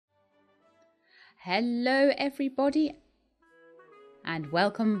Hello everybody and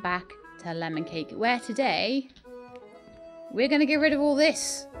welcome back to Lemoncake, where today we're going to get rid of all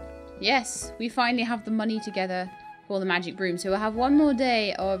this. Yes, we finally have the money together for the magic broom, so we'll have one more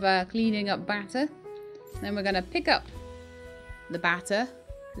day of cleaning up batter. Then we're going to pick up the batter.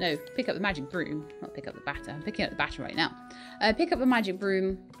 No, pick up the magic broom, not pick up the batter. I'm picking up the batter right now. Pick up the magic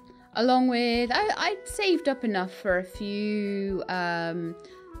broom along with, I saved up enough for a few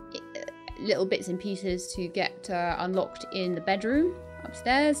little bits and pieces to get unlocked in the bedroom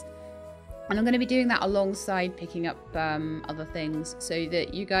upstairs, and I'm going to be doing that alongside picking up other things so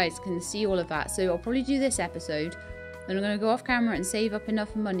that you guys can see all of that. So I'll probably do this episode, then I'm going to go off camera and save up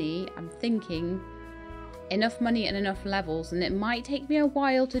enough money. I'm thinking enough money and enough levels, and it might take me a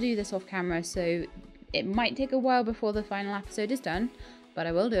while to do this off camera, so it might take a while before the final episode is done, but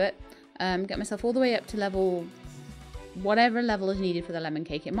I will do it. Get myself all the way up to level, whatever level is needed for the lemon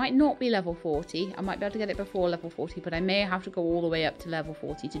cake. It might not be level 40. I might be able to get it before level 40, but I may have to go all the way up to level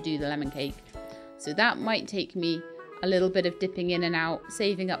 40 to do the lemon cake. So that might take me a little bit of dipping in and out,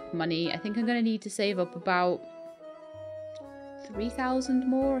 saving up money. I think I'm going to need to save up about 3,000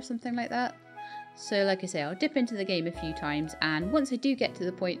 more or something like that. So like I say, I'll dip into the game a few times, and once I do get to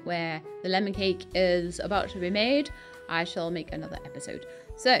the point where the lemon cake is about to be made, I shall make another episode.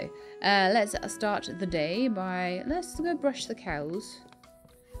 So let's start the day by, let's go brush the cows.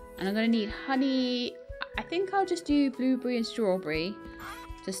 And I'm going to need honey. I think I'll just do blueberry and strawberry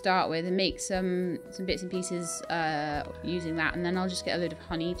to start with and make some bits and pieces using that. And then I'll just get a load of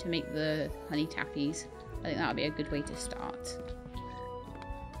honey to make the honey tappies. I think that would be a good way to start.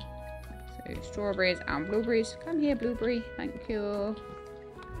 So strawberries and blueberries. Come here, blueberry. Thank you.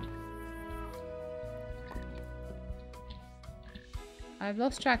 I've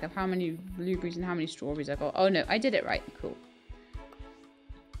lost track of how many blueberries and how many strawberries I got. Oh no, I did it right. Cool.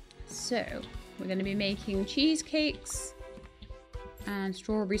 So, we're going to be making cheesecakes and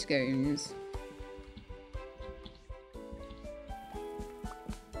strawberry scones.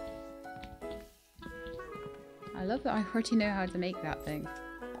 I love that I already know how to make that thing.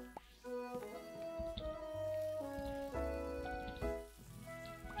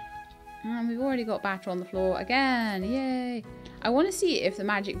 And we've already got batter on the floor again. Yay! I want to see if the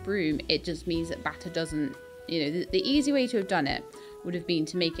magic broom, it just means that batter doesn't, you know, the easy way to have done it would have been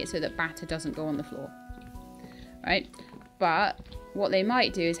to make it so that batter doesn't go on the floor. Right? But what they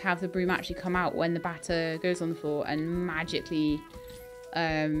might do is have the broom actually come out when the batter goes on the floor and magically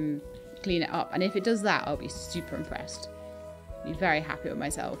clean it up. And if it does that, I'll be super impressed. I'll be very happy with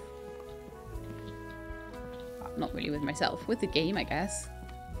myself. Well, not really with myself, with the game, I guess.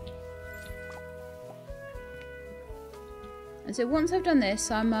 And so once I've done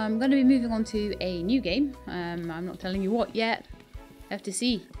this, I'm going to be moving on to a new game. I'm not telling you what yet. You have to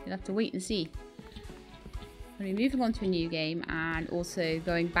see. You'll have to wait and see. I'm going to be moving on to a new game, and also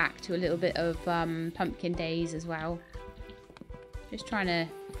going back to a little bit of pumpkin days as well. Just trying to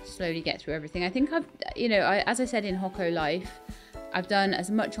slowly get through everything. I think I've, you know, as I said in Hocko Life, I've done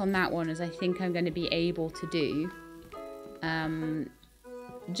as much on that one as I think I'm going to be able to do.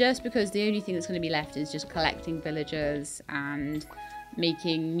 Just because the only thing that's going to be left is just collecting villagers and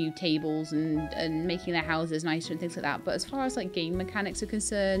making new tables and making their houses nicer and things like that. But as far as like game mechanics are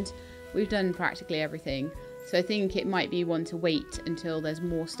concerned, we've done practically everything. So I think it might be one to wait until there's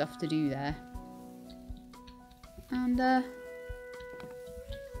more stuff to do there. And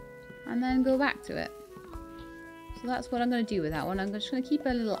then go back to it. So that's what I'm going to do with that one. I'm just going to keep a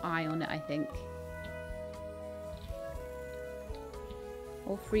little eye on it, I think.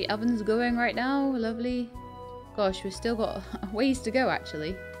 All 3 ovens going right now. Lovely. Gosh, we've still got a ways to go,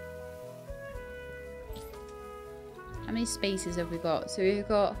 actually. How many spaces have we got? So we've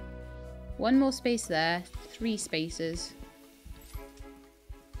got 1 more space there. 3 spaces.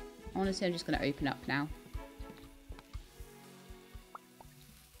 Honestly, I'm just going to open up now.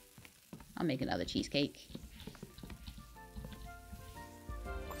 I'll make another cheesecake.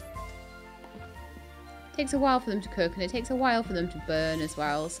 Takes a while for them to cook, and it takes a while for them to burn as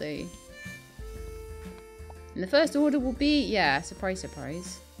well, so... And the first order will be, yeah, surprise,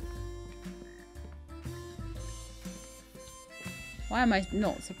 surprise. Why am I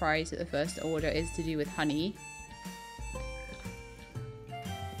not surprised that the first order is to do with honey?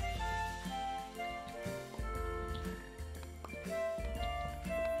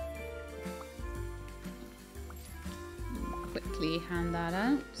 Quickly hand that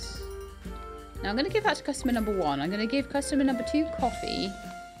out. Now I'm going to give that to customer number 1. I'm going to give customer number 2 coffee.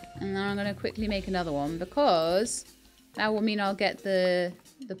 And then I'm going to quickly make another one, because that will mean I'll get the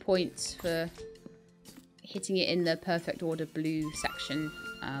points for hitting it in the perfect order blue section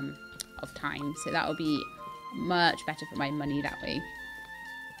of time. So that will be much better for my money that way.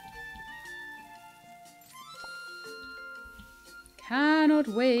 Cannot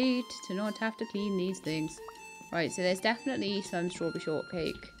wait to not have to clean these things. Right, so there's definitely some strawberry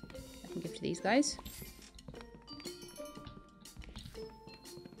shortcake I can give to these guys.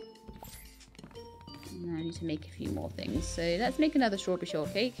 And I need to make a few more things. So let's make another strawberry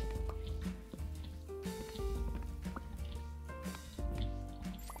shortcake.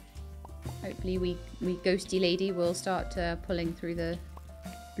 Hopefully we ghosty lady will start pulling through the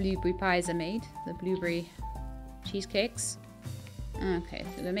blueberry pies I made. The blueberry cheesecakes. Okay,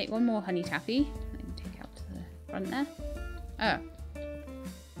 so we'll make one more honey taffy. I can take out to the front there. Oh.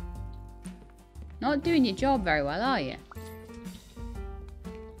 Not doing your job very well, are you?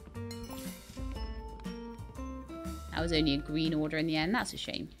 That was only a green order in the end. That's a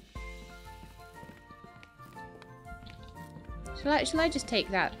shame. Shall I just take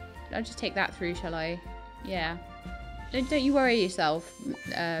that? I'll just take that through, shall I? Yeah. Don't you worry yourself,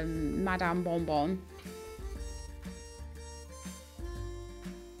 Madame Bonbon.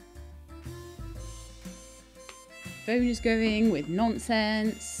 Phone is going with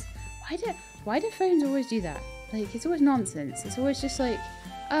nonsense. Why do phones always do that? Like, it's always nonsense. It's always just like,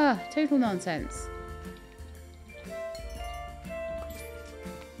 total nonsense.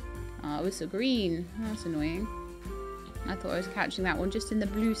 Oh, it was so green. That's annoying. I thought I was catching that one just in the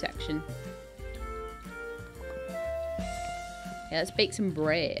blue section. Yeah, let's bake some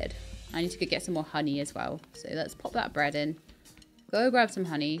bread. I need to go get some more honey as well. So let's pop that bread in. Go grab some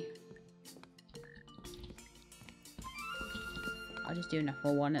honey. I'll just do enough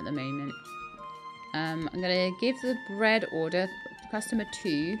for one at the moment. I'm going to give the bread order. Customer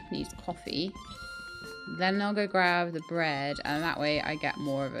 2 needs coffee. Then I'll go grab the bread, and that way I get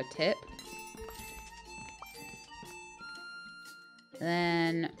more of a tip.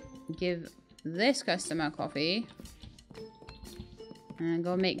 Then give this customer coffee. And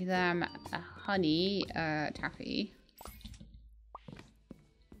go make them a honey taffy.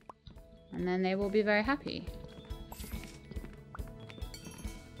 And then they will be very happy.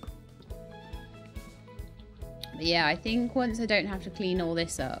 But yeah, I think once I don't have to clean all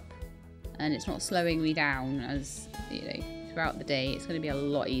this up, and it's not slowing me down as, you know, throughout the day, it's going to be a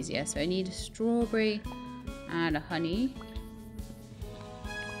lot easier. So I need a strawberry and a honey.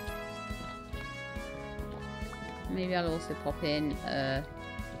 Maybe I'll also pop in a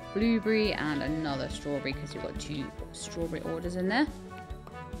blueberry and another strawberry because we've got 2 strawberry orders in there.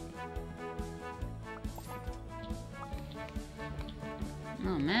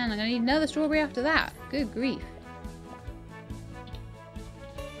 Oh man, I'm going to need another strawberry after that. Good grief.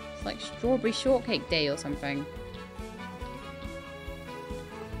 It's like strawberry shortcake day or something.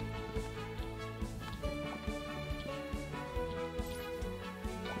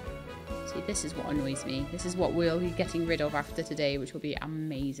 See, this is what annoys me. This is what we'll be getting rid of after today, which will be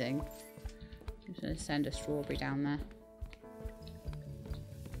amazing. I'm just going to send a strawberry down there.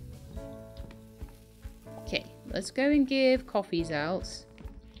 Okay, let's go and give coffees out.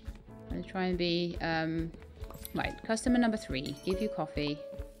 I'm going to try and be... right, customer number 3. Give you coffee.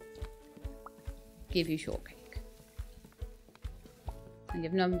 Give you shortcake. I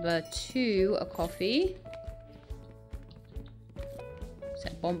give number 2 a coffee. So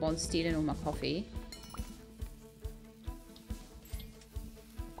Bonbon's stealing all my coffee.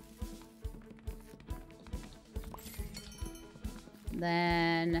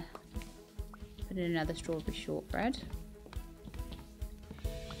 Then put in another strawberry shortbread.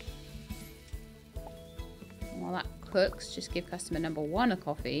 And while that cooks, just give customer number 1 a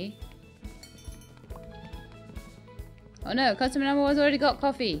coffee. Oh no, customer number 1's already got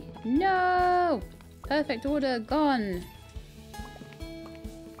coffee. No! Perfect order gone.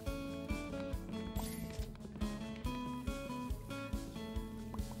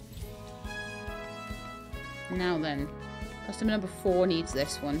 Now then, customer number 4 needs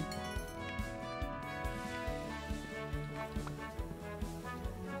this one.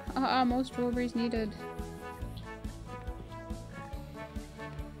 More strawberries needed.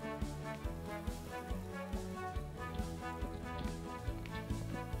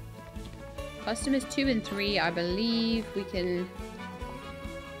 Customers 2 and 3, I believe we can...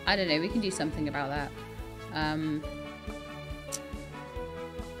 I don't know, we can do something about that.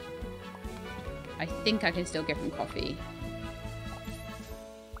 I think I can still give them coffee.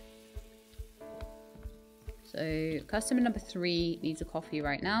 So, customer number 3 needs a coffee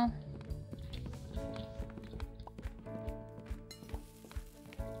right now.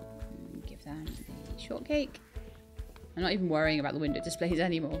 Give them a shortcake. I'm not even worrying about the window displays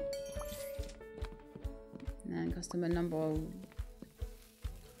anymore. And then customer number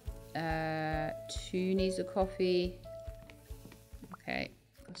 2 needs a coffee. Okay,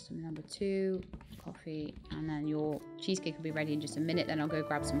 customer number 2, coffee, and then your cheesecake will be ready in just a minute. Then I'll go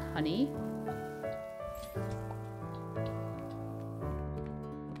grab some honey.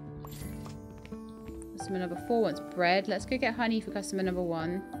 Customer number 4 wants bread. Let's go get honey for customer number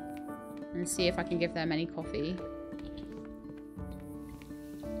 1 and see if I can give them any coffee.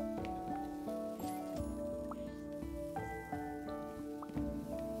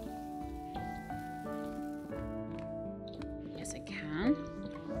 Yes, I can.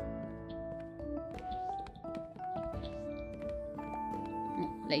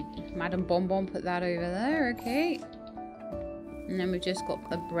 Madam Bonbon put that over there, okay. And then we've just got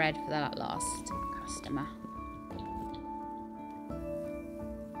the bread for that last customer.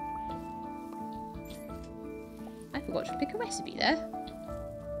 I forgot to pick a recipe there.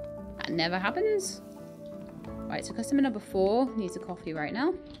 That never happens. Right, so customer number 4 needs a coffee right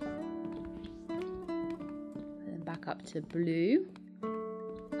now. Put them back up to blue.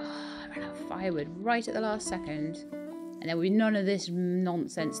 Oh, I ran out of firewood right at the last second. And there will be none of this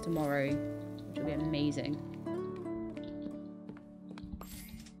nonsense tomorrow, which will be amazing.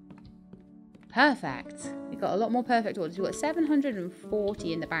 Perfect. We've got a lot more perfect orders. We've got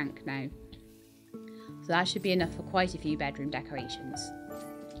 740 in the bank now. So that should be enough for quite a few bedroom decorations.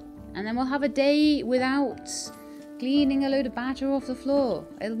 And then we'll have a day without cleaning a load of batter off the floor.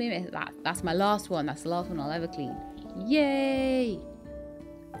 It'll be that's my last one. That's the last one I'll ever clean. Yay!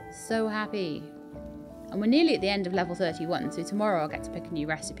 So happy. And we're nearly at the end of level 31, so tomorrow I'll get to pick a new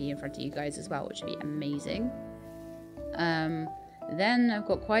recipe in front of you guys as well, which will be amazing. Then I've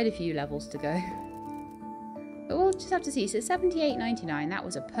got quite a few levels to go. But we'll just have to see. So 78.99, that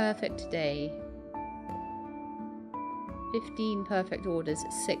was a perfect day. 15 perfect orders,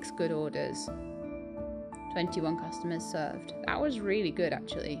 6 good orders. 21 customers served. That was really good,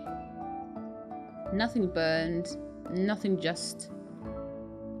 actually. Nothing burned, nothing just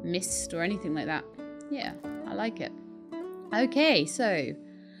missed or anything like that. Yeah, I like it. Okay, so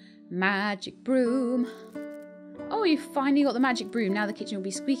magic broom. Oh, you finally got the magic broom. Now the kitchen will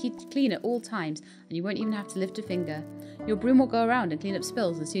be squeaky clean at all times, and you won't even have to lift a finger. Your broom will go around and clean up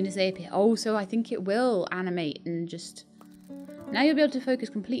spills as soon as they appear. Oh, so I think it will animate and just... Now you'll be able to focus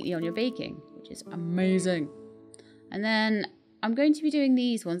completely on your baking, which is amazing. And then I'm going to be doing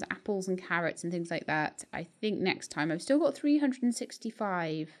these ones, apples and carrots and things like that. I think next time. I've still got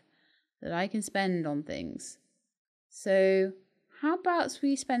 365 that I can spend on things. So how about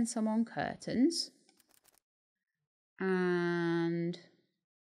we spend some on curtains? And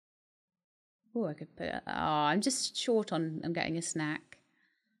oh, I could put I'm just short on getting a snack.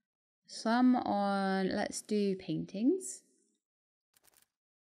 Some on, let's do paintings.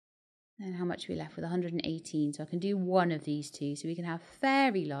 And how much are we left with? 118. So I can do one of these two. So we can have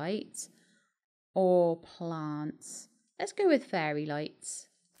fairy lights or plants. Let's go with fairy lights.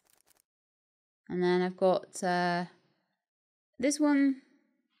 And then I've got this one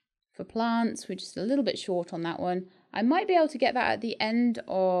for plants, which is a little bit short on that one. I might be able to get that at the end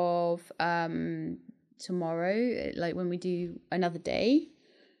of tomorrow, like when we do another day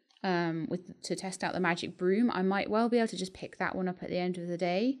to test out the magic broom. I might well be able to just pick that one up at the end of the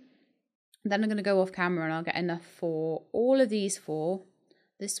day. Then I'm going to go off camera and I'll get enough for all of these 4.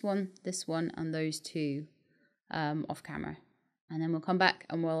 This one, and those 2 off camera. And then we'll come back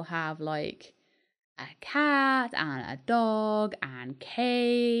and we'll have like a cat and a dog and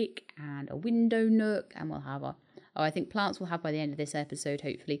cake and a window nook, and we'll have I think plants we'll have by the end of this episode,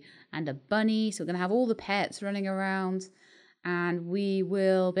 hopefully, and a bunny. So we're going to have all the pets running around, and we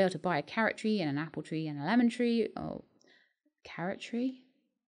will be able to buy a carrot tree and an apple tree and a lemon tree. Oh, carrot tree?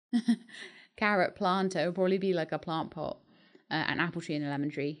 Carrot plant. It will probably be like a plant pot, an apple tree and a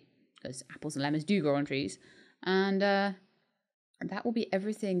lemon tree, because apples and lemons do grow on trees. And that will be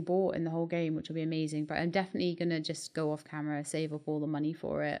everything bought in the whole game, which will be amazing. But I'm definitely going to just go off camera, save up all the money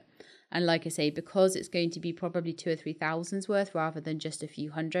for it. And like I say, because it's going to be probably 2,000 or 3,000 worth rather than just a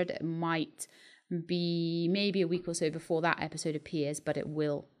few hundred, it might be maybe a week or so before that episode appears, but it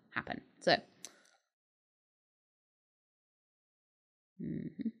will happen. So,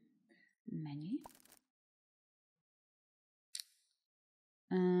 menu.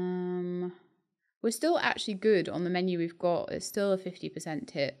 We're still actually good on the menu we've got. It's still a 50%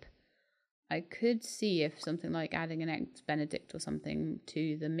 tip. I could see if something like adding an Eggs Benedict or something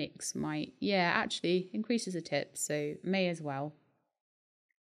to the mix might, yeah, actually increases the tip, so may as well.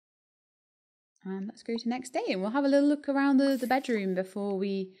 And let's go to next day and we'll have a little look around the bedroom before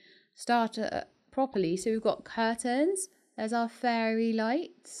we start properly. So we've got curtains. There's our fairy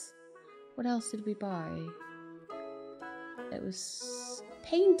lights. What else did we buy? It was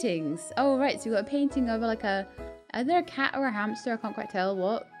paintings. Oh, right. So we've got a painting of like a... Is there a cat or a hamster? I can't quite tell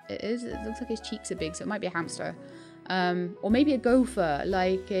what it is. It looks like his cheeks are big, so it might be a hamster. Or maybe a gopher,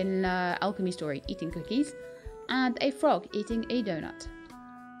 like in Alchemy Story, eating cookies. And a frog eating a donut.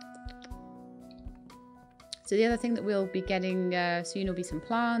 So the other thing that we'll be getting soon will be some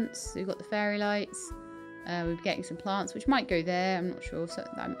plants. So we've got the fairy lights. We'll be getting some plants, which might go there. I'm not sure. So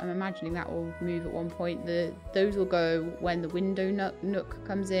I'm imagining that will move at one point. Those will go when the window nook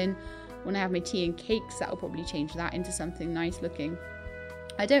comes in. When I have my tea and cakes, that will probably change that into something nice looking.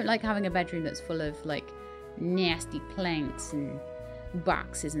 I don't like having a bedroom that's full of like nasty planks and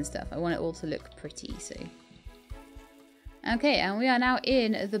boxes and stuff. I want it all to look pretty. So okay, and we are now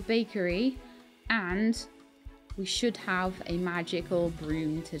in the bakery, and we should have a magical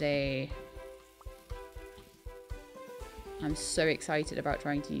broom today. I'm so excited about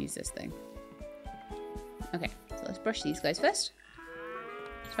trying to use this thing. Okay, so let's brush these guys first.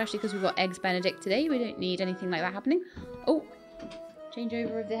 Especially because we've got Eggs Benedict today. We don't need anything like that happening. Oh, change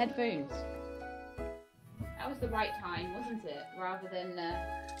over of the headphones. That was the right time, wasn't it?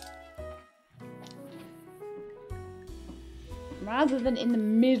 Rather than in the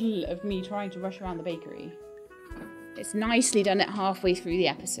middle of me trying to rush around the bakery. It's nicely done it halfway through the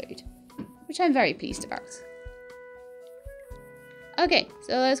episode, which I'm very pleased about. Okay,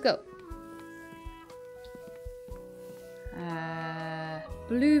 so let's go.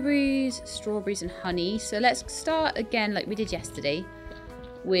 Blueberries, strawberries, and honey. So let's start again like we did yesterday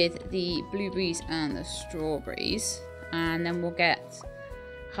with the blueberries and the strawberries. And then we'll get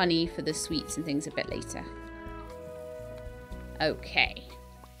honey for the sweets and things a bit later. Okay.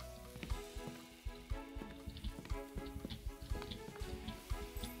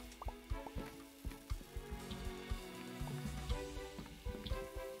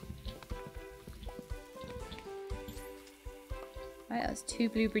 Right, that's 2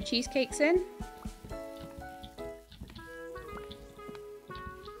 blueberry cheesecakes in.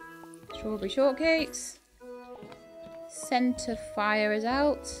 Strawberry shortcakes. Center fire is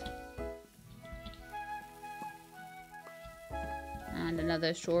out. And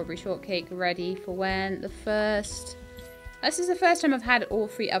another strawberry shortcake ready for when the first... This is the first time I've had all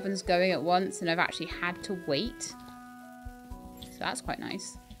 3 ovens going at once and I've actually had to wait. So that's quite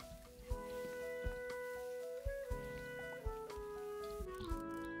nice.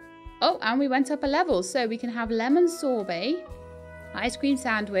 Oh, and we went up a level, so we can have lemon sorbet, ice cream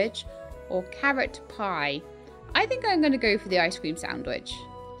sandwich, or carrot pie. I think I'm going to go for the ice cream sandwich.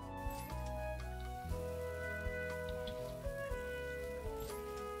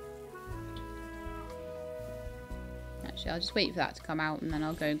 Actually, I'll just wait for that to come out and then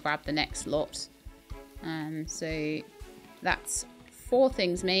I'll go and grab the next lot. So that's 4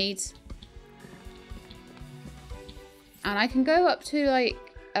 things made. And I can go up to like...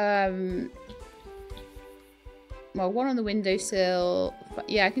 well, 1 on the windowsill.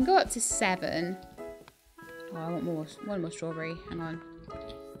 Yeah, I can go up to 7. Oh, I want more. 1 more strawberry. Hang on.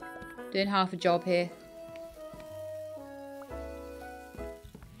 Doing half a job here.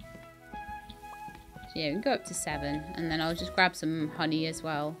 So yeah, we can go up to 7. And then I'll just grab some honey as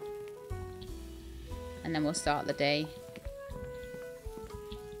well. And then we'll start the day.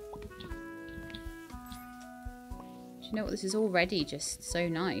 You know what, this is already just so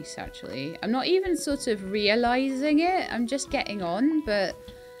nice, actually. I'm not even sort of realising it. I'm just getting on, but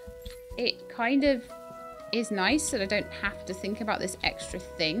it kind of is nice that I don't have to think about this extra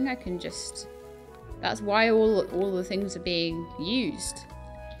thing. I can just... That's why all the things are being used.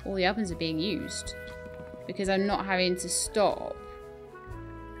 All the ovens are being used. Because I'm not having to stop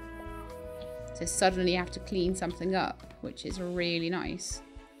to suddenly have to clean something up, which is really nice.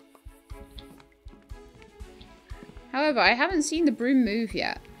 However, I haven't seen the broom move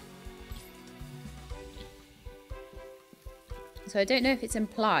yet. So I don't know if it's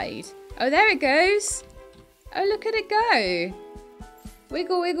implied. Oh, there it goes. Oh, look at it go.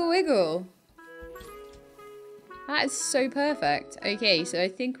 Wiggle, wiggle, wiggle. That is so perfect. Okay, so I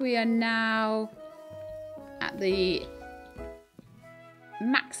think we are now at the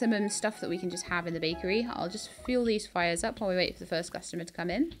maximum stuff that we can just have in the bakery. I'll just fuel these fires up while we wait for the first customer to come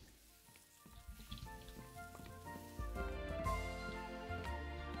in.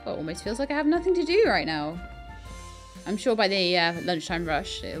 Oh, almost feels like I have nothing to do right now. I'm sure by the lunchtime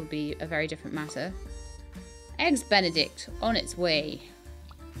rush, it'll be a very different matter. Eggs Benedict on its way.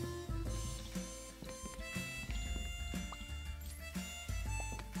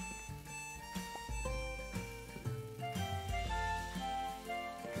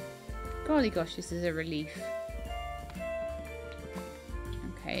 Golly gosh, this is a relief.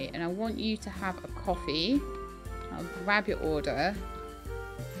 Okay, and I want you to have a coffee. I'll grab your order.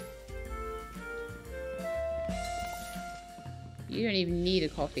 You don't even need a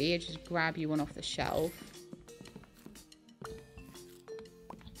coffee. I just grab you one off the shelf.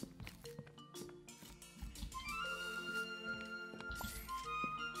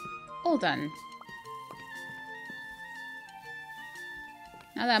 All done.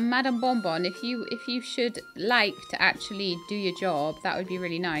 Now that Madame Bonbon, if you should like to actually do your job, that would be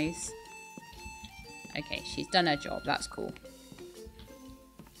really nice. Okay, she's done her job. That's cool.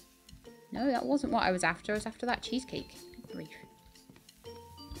 No, that wasn't what I was after. I was after that cheesecake. Good grief.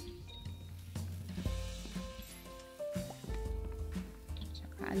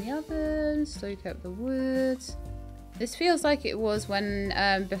 Chuck that in the oven. Soak up the wood. This feels like it was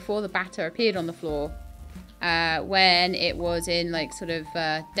when before the batter appeared on the floor. When it was in like sort of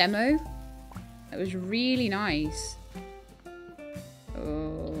demo. It was really nice.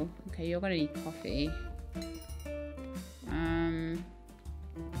 Oh, okay, you're gonna need coffee.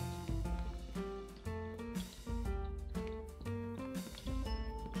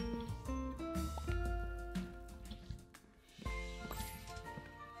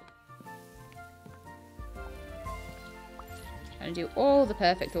 Trying to do all the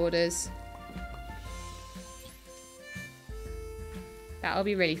perfect orders. That'll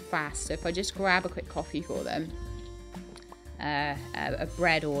be really fast. So if I just grab a quick coffee for them. A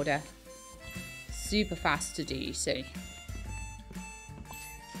bread order. Super fast to do, so.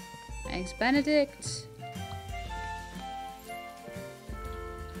 Eggs Benedict.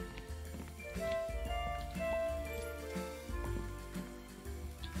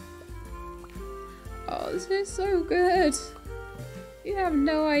 Oh, this is so good. You have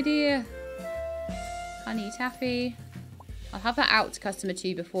no idea. Honey taffy. I'll have that out to customer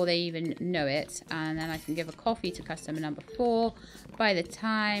 2 before they even know it. And then I can give a coffee to customer number 4. By the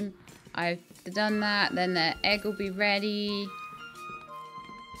time I've done that, then the egg will be ready.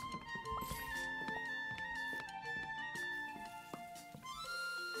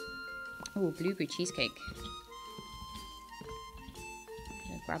 Oh, blueberry cheesecake.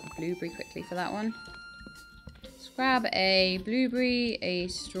 Gonna grab a blueberry quickly for that one. Let's grab a blueberry, a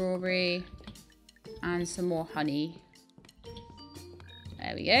strawberry, and some more honey.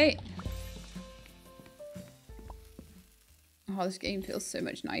 There we go. Oh, this game feels so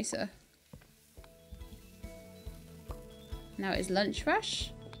much nicer. Now it's lunch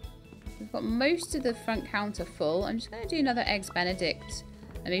rush. We've got most of the front counter full. I'm just going to do another Eggs Benedict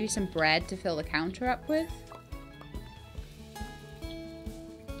and maybe some bread to fill the counter up with.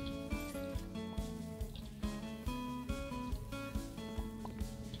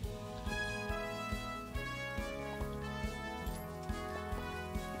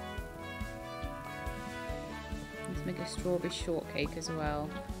 Let's make a strawberry shortcake as well.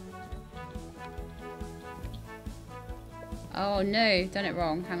 Oh no, done it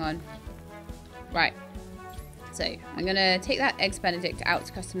wrong. Hang on. Right. So, I'm going to take that Eggs Benedict out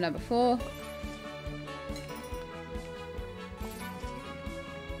to customer number 4.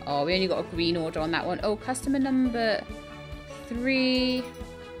 Oh, we only got a green order on that one. Oh, customer number 3.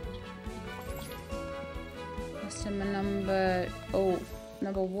 Customer number... Oh,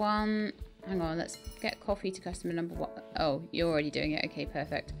 number 1. Hang on, let's get coffee to customer number 1. Oh, you're already doing it. Okay,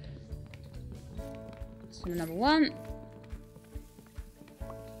 perfect. Customer number 1.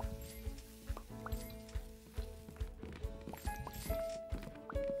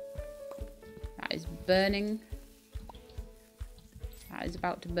 That is burning. That is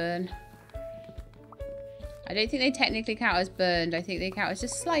about to burn. I don't think they technically count as burned. I think they count as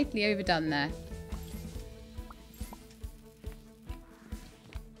just slightly overdone there.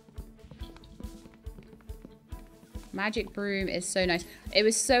 Magic broom is so nice. It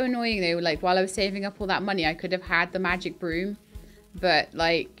was so annoying though, like while I was saving up all that money, I could have had the magic broom, but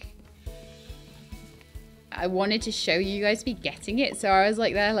like I wanted to show you guys me getting it, so I was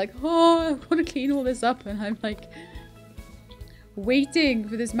like there like, oh, I want to clean all this up, and I'm like waiting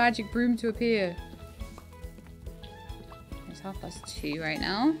for this magic broom to appear. It's 2:30 right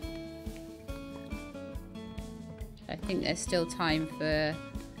now. I think there's still time for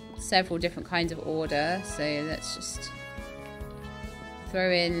several different kinds of order, so let's just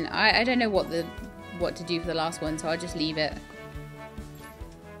throw in. I don't know what to do for the last one, so I'll just leave it.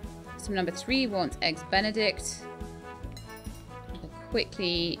 So number 3 wants Eggs Benedict. I'll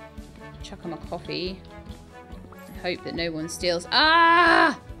quickly chuck on my coffee and hope that no one steals.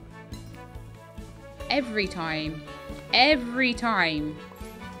 Ah! Every time. Every time.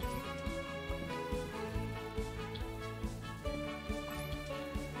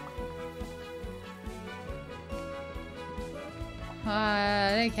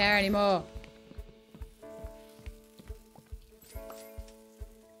 I don't care anymore.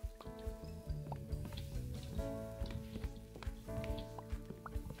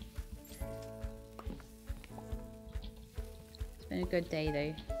 Been a good day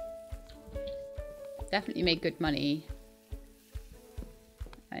though. Definitely made good money.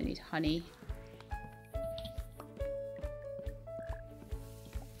 I need honey.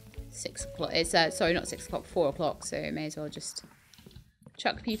 6 o'clock. It's sorry, not 6 o'clock, 4 o'clock. So may as well just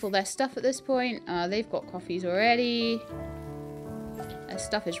chuck people their stuff at this point. They've got coffees already. Their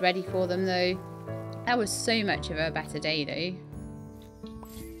stuff is ready for them though. That was so much of a better day though.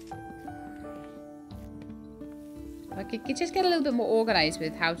 I could just get a little bit more organised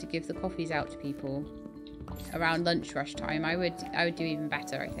with how to give the coffees out to people around lunch rush time. I would do even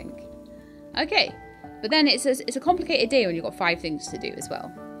better, I think. Okay, but then it's a complicated day when you've got 5 things to do as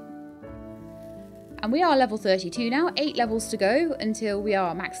well. And we are level 32 now, 8 levels to go until we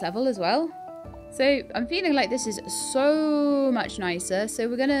are max level as well. So I'm feeling like this is so much nicer. So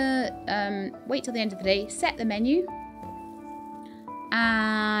we're gonna wait till the end of the day, set the menu,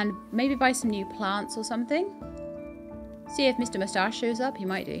 and maybe buy some new plants or something. See if Mr. Moustache shows up. He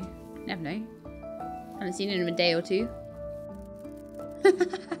might do. Never know. Haven't seen him in a day or 2.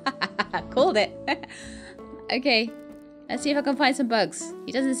 Called it. Okay. Let's see if I can find some bugs.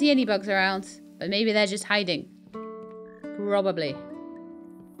 He doesn't see any bugs around, but maybe they're just hiding. Probably.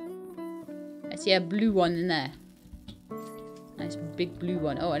 I see a blue one in there. Nice big blue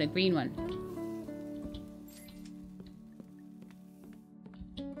one. Oh, and a green one.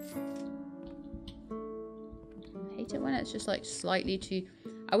 I hate it when it's just like slightly too...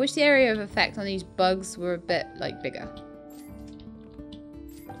 I wish the area of effect on these bugs were a bit like bigger.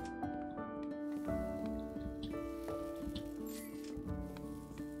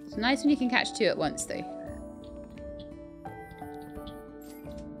 It's nice when you can catch 2 at once though.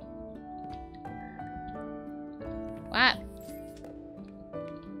 Wow.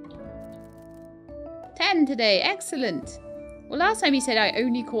 10 today, excellent. Well, last time you said I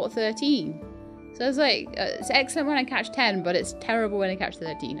only caught 13. So I was like, it's excellent when I catch 10, but it's terrible when I catch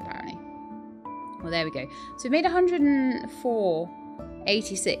 13 apparently. Well, there we go. So we made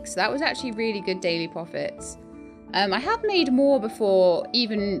 104.86. So that was actually really good daily profits. I have made more before,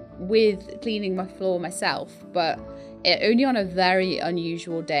 even with cleaning my floor myself, but only on a very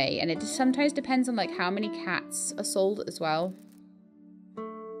unusual day. And it just sometimes depends on like how many cats are sold as well.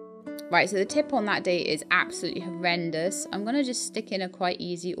 Right, so the tip on that day is absolutely horrendous. I'm going to just stick in a quite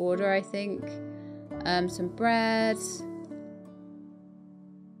easy order, I think. Some bread.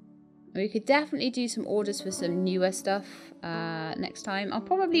 We could definitely do some orders for some newer stuff next time. I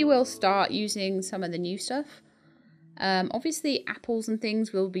probably will start using some of the new stuff. Obviously, apples and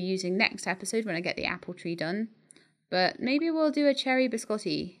things we'll be using next episode when I get the apple tree done. But maybe we'll do a cherry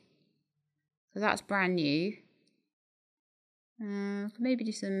biscotti. So that's brand new. Maybe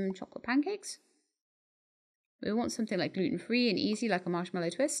do some chocolate pancakes. We want something like gluten-free and easy, like a marshmallow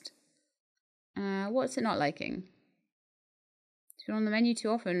twist. What's it not liking? It's been on the menu too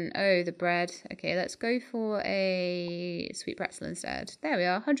often. Oh, the bread. Okay, let's go for a sweet pretzel instead. There we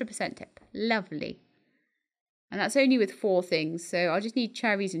are, 100% tip. Lovely. And that's only with 4 things, so I'll just need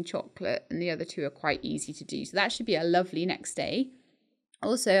cherries and chocolate, and the other 2 are quite easy to do. So that should be a lovely next day.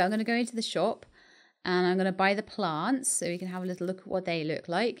 Also, I'm going to go into the shop, and I'm going to buy the plants, so we can have a little look at what they look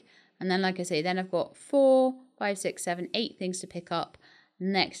like. And then, like I say, then I've got 4, 5, 6, 7, 8 things to pick up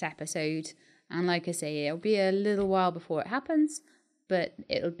next episode. And like I say, it'll be a little while before it happens, but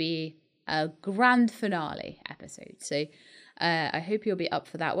it'll be a grand finale episode. So I hope you'll be up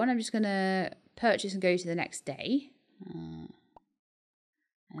for that one. I'm just going to purchase and go to the next day. And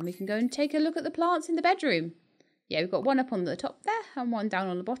we can go and take a look at the plants in the bedroom. Yeah, we've got one up on the top there and one down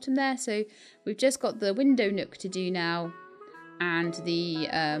on the bottom there. So we've just got the window nook to do now, and the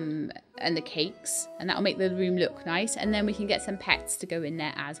cakes, and that'll make the room look nice. And then we can get some pets to go in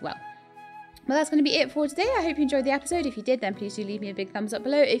there as well. Well, that's going to be it for today. I hope you enjoyed the episode. If you did, then please do leave me a big thumbs up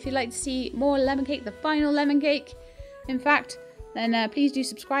below. If you'd like to see more lemon cake, the final lemon cake, in fact, then please do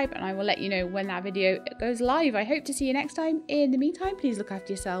subscribe, and I will let you know when that video goes live. I hope to see you next time. In the meantime, please look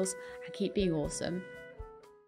after yourselves and keep being awesome.